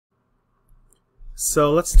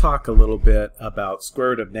So let's talk a little bit about square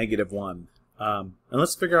root of negative 1. And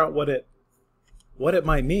let's figure out what it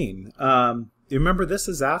might mean. You remember this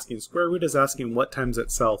is asking, square root is asking what times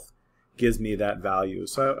itself gives me that value.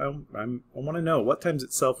 So I want to know what times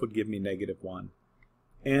itself would give me negative 1.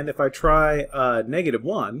 And if I try negative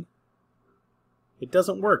 1, it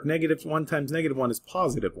doesn't work. Negative 1 times negative 1 is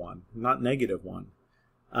positive 1, not negative 1.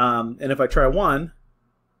 And if I try 1,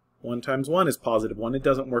 1 times 1 is positive 1. It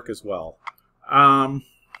doesn't work as well.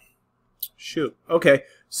 Shoot. Okay,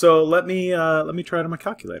 so let me try it on my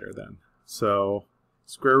calculator then. So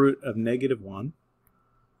square root of negative 1.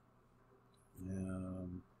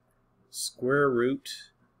 Square root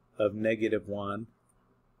of negative 1.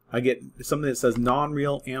 I get something that says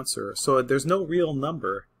non-real answer. So there's no real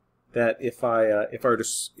number that if I were to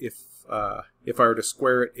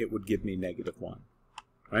square it, it would give me negative 1.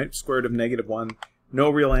 Right? Square root of negative 1, no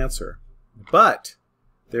real answer. But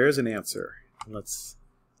there is an answer. Let's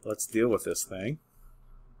deal with this thing.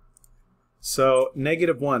 So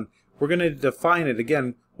negative 1, we're going to define it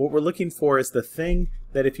again. What we're looking for is the thing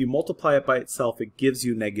that if you multiply it by itself, it gives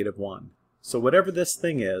you negative 1. So whatever this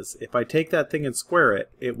thing is, if I take that thing and square it,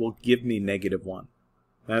 it will give me negative 1.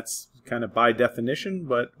 That's kind of by definition,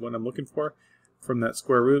 but what I'm looking for from that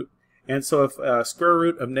square root. And so if square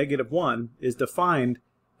root of negative 1 is defined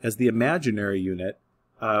as the imaginary unit,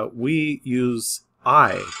 we use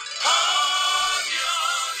I.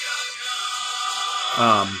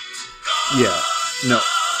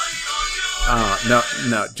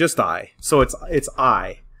 No, just I. So it's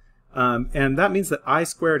I. And that means that I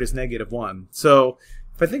squared is negative 1. So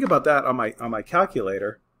if I think about that on my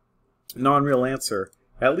calculator, non-real answer,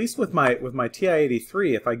 at least with my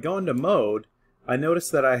TI-83, if I go into mode, I notice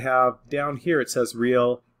that I have down here it says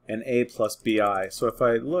real and A plus BI. So if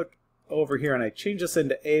I look over here and I change this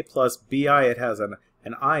into A plus BI, it has an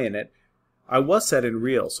I in it. I was set in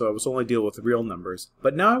real, so I was only dealing with real numbers.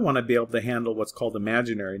 But now I want to be able to handle what's called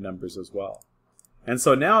imaginary numbers as well. And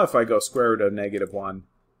so now if I go square root of negative 1,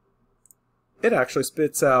 it actually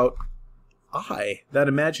spits out I, that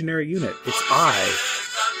imaginary unit. It's I.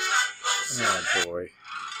 Oh boy.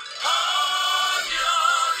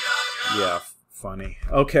 Yeah, funny.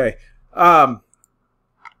 Okay.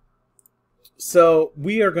 So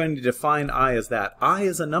we are going to define I as that. I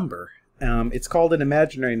is a number. It's called an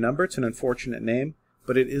imaginary number. It's an unfortunate name,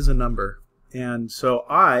 but it is a number. And so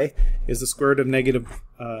I is the square root of negative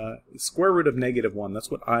 1.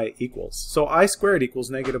 That's what I equals. So I squared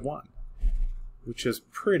equals negative 1, which is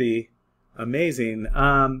pretty amazing.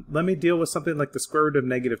 Let me deal with something like the square root of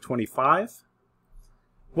negative 25.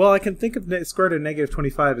 Well, I can think of the square root of negative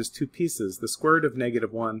 25 as two pieces. The square root of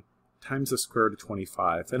negative 1 times the square root of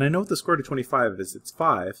 25. And I know what the square root of 25 is. It's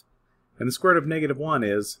 5. And the square root of negative 1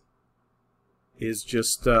 is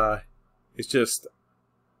just I.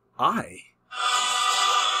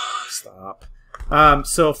 Stop.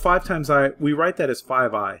 So 5 times I, we write that as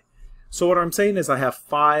 5I. So what I'm saying is I have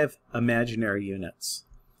 5 imaginary units.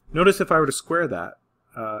 Notice if I were to square that,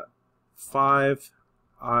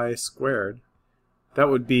 5I squared, that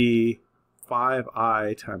would be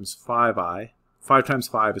 5I times 5I. 5 times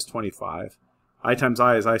 5 is 25. I times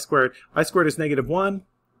I is I squared. I squared is negative 1.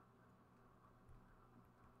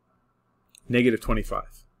 Negative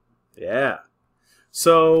 25. Yeah.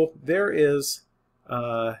 So there's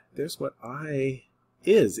what I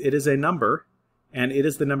is. It is a number, and it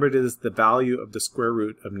is the number that is the value of the square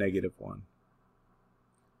root of negative 1.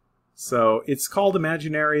 So it's called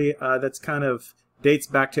imaginary. That's kind of dates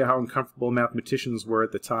back to how uncomfortable mathematicians were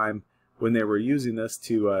at the time when they were using this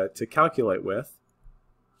to calculate with.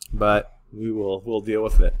 But we'll deal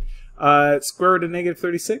with it. Square root of negative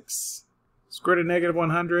 36. Square root of negative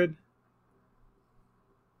 100.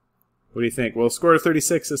 What do you think? Well, square root of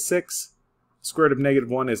 36 is 6. Square root of negative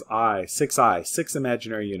 1 is I. 6I. 6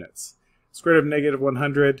 imaginary units. Square root of negative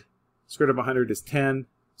 100. Square root of 100 is 10.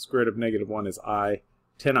 Square root of negative 1 is I.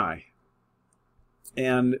 10I.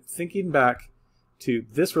 And thinking back to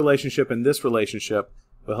this relationship and this relationship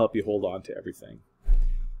will help you hold on to everything.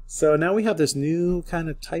 So now we have this new kind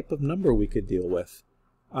of type of number we could deal with.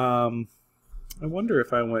 I wonder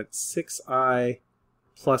if I went 6I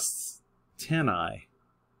plus 10I,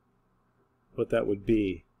 what that would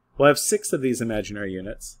be. Well, I have 6 of these imaginary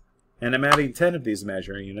units, and I'm adding 10 of these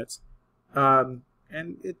imaginary units.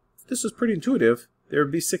 This is pretty intuitive. There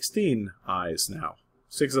would be 16 I's now.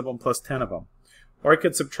 6 of them plus 10 of them. Or I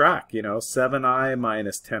could subtract, 7I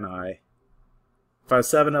minus 10I. If I have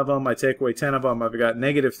 7 of them, I take away 10 of them, I've got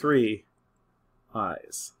negative 3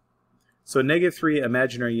 I's. So negative 3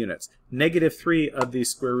 imaginary units. Negative 3 of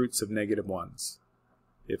these square roots of negative 1s.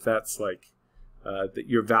 If that's like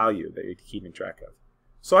your value that you're keeping track of.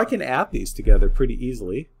 So I can add these together pretty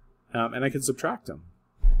easily, and I can subtract them.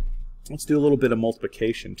 Let's do a little bit of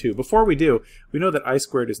multiplication too. Before we do, we know that I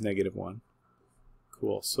squared is negative 1.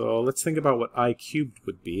 Cool. So let's think about what I cubed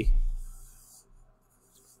would be.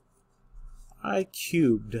 I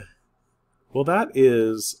cubed, well, that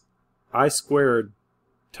is I squared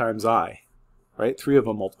times I, right? 3 of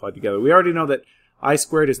them multiplied together. We already know that I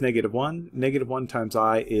squared is negative 1. Negative 1 times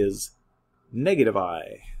I is negative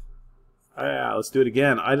I. Let's do it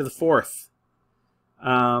again. I to the 4th.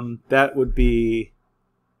 That would be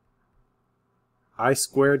I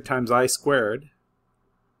squared times I squared.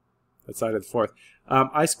 That's I to the 4th.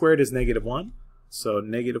 I squared is negative 1. So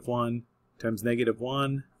negative 1 times negative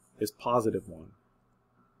 1 is positive 1.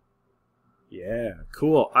 Yeah,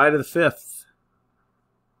 cool. I to the 5th.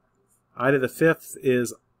 I to the 5th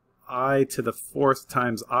is I to the 4th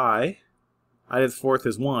times I. I to the 4th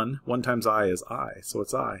is 1. 1 times I is I. So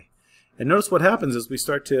it's I. And notice what happens is we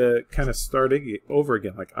start to kind of start over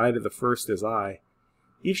again. Like I to the 1st is I.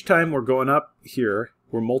 Each time we're going up here,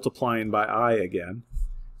 we're multiplying by I again.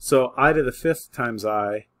 So I to the 5th times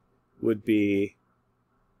I would be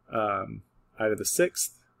I to the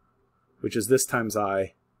 6th, which is this times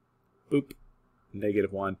I, boop,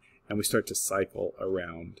 negative 1, and we start to cycle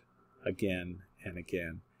around again and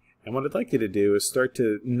again. And what I'd like you to do is start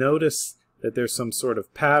to notice that there's some sort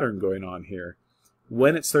of pattern going on here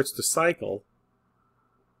when it starts to cycle,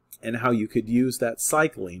 and how you could use that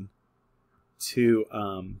cycling to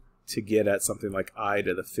get at something like I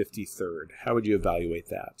to the 53rd. How would you evaluate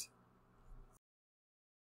that?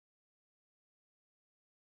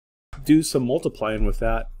 Do some multiplying with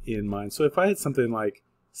that in mind. So if I had something like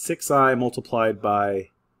 6i multiplied by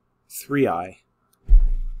 3i,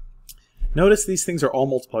 notice these things are all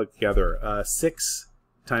multiplied together. 6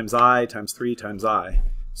 times I times 3 times I.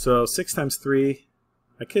 So 6 times 3,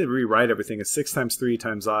 I could rewrite everything as 6 times 3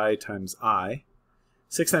 times I times I.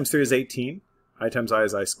 6 times 3 is 18. I times I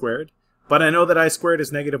is I squared. But I know that I squared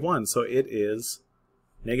is negative 1, so it is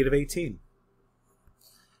negative 18.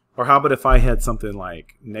 Or how about if I had something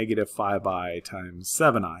like negative 5i times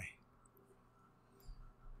 7i?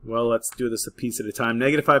 Well, let's do this a piece at a time.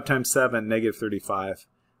 Negative 5 times 7, negative 35.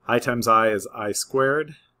 I times I is I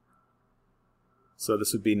squared. So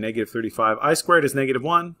this would be negative 35. I squared is negative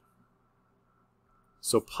 1.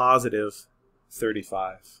 So positive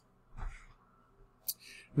 35.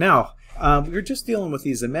 Now, we're just dealing with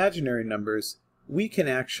these imaginary numbers. We can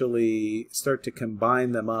actually start to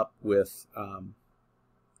combine them up with a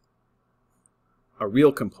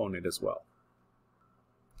real component as well.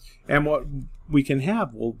 And what we can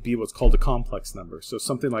have will be what's called a complex number. So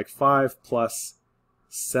something like 5 plus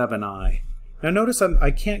 7i. Now notice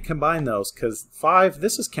I can't combine those because 5,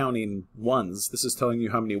 this is counting ones. This is telling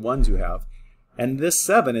you how many ones you have. And this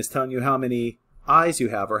 7 is telling you how many i's you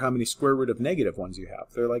have, or how many square root of negative ones you have.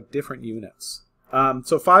 They're like different units.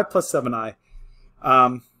 So 5 plus 7i.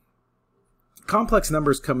 Complex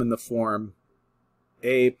numbers come in the form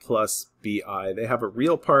a plus bi. They have a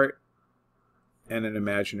real part and an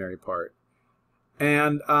imaginary part.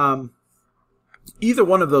 And either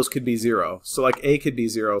one of those could be 0. So like a could be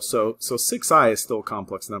 0. So 6i is still a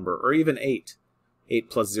complex number. Or even 8. 8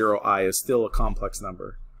 plus 0i is still a complex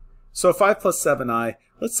number. So 5 plus 7i,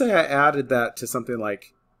 let's say I added that to something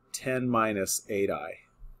like 10 minus 8i.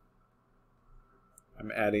 I'm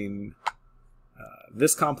adding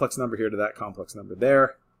this complex number here to that complex number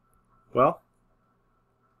there. Well,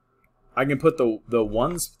 I can put the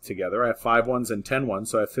ones together. I have 5 ones and 10 ones,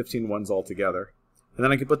 so I have 15 ones altogether. And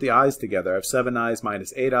then I can put the i's together. I have 7 i's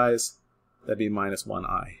minus 8 i's. That'd be minus 1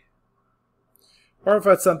 I. Or if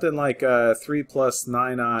it's something like 3 plus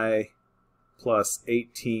 9i plus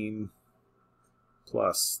 18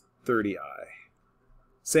 plus 30i.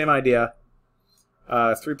 Same idea.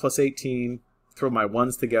 3 plus 18, throw my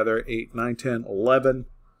ones together, 8, 9, 10, 11,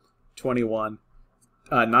 21.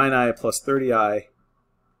 9i plus 30i,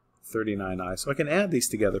 39i. So I can add these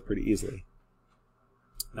together pretty easily.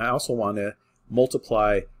 I also want to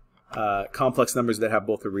multiply complex numbers that have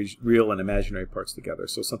both the real and imaginary parts together.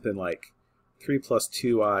 So something like 3 plus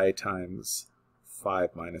 2i times 5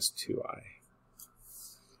 minus 2i.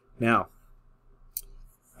 Now,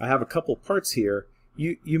 I have a couple parts here.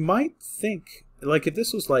 You might think, like if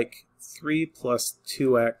this was like 3 plus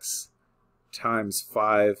 2x times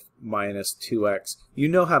 5 minus 2x, you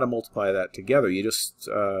know how to multiply that together. You just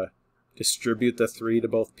distribute the 3 to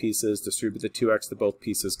both pieces, distribute the 2x to both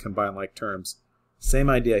pieces, combine like terms.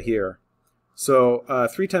 Same idea here. So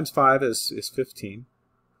 3 times 5 is 15.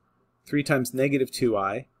 3 times negative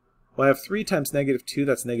 2i. Well, I have 3 times negative 2,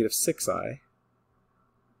 that's negative 6i.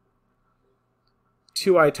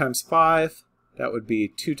 2i times 5, that would be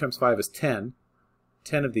 2 times 5 is 10.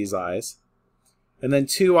 10 of these i's. And then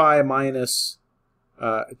 2i minus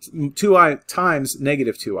 2i times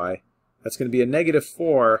negative 2i. That's going to be a negative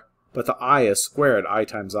 4, but the I is squared, I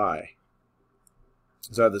times I.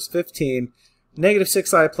 So I have this 15. Negative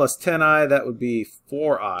 6i plus 10i, that would be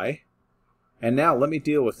 4i. And now let me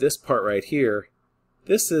deal with this part right here.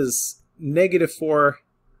 This is negative 4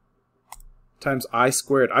 times I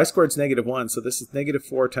squared. I squared is negative 1, so this is negative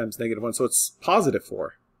 4 times negative 1. So it's positive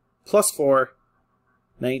 4. Plus 4,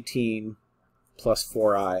 19, plus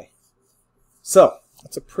 4i. So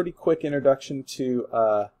that's a pretty quick introduction to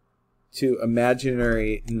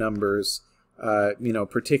imaginary numbers,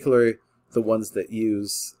 particularly the ones that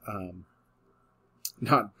use,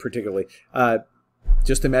 not particularly,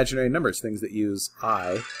 just imaginary numbers, things that use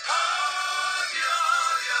I.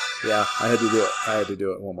 Yeah, I had to do it. I had to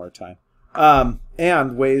do it one more time.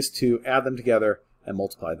 And ways to add them together and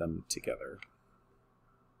multiply them together.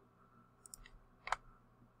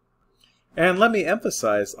 And let me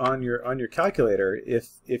emphasize on your calculator,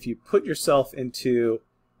 if you put yourself into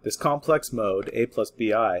this complex mode, a plus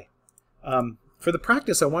bi, for the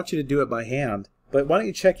practice I want you to do it by hand, but why don't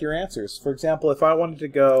you check your answers? For example, if I wanted to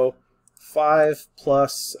go 5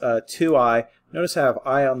 plus 2i, notice I have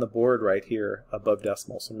I on the board right here above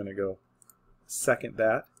decimal, so I'm going to go second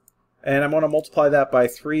that. And I'm going to multiply that by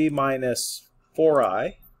 3 minus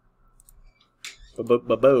 4i.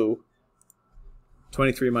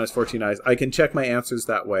 23 minus 14i's. I can check my answers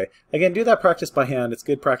that way. Again, do that practice by hand. It's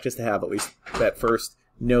good practice to have, at least at first.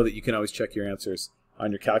 Know that you can always check your answers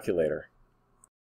on your calculator.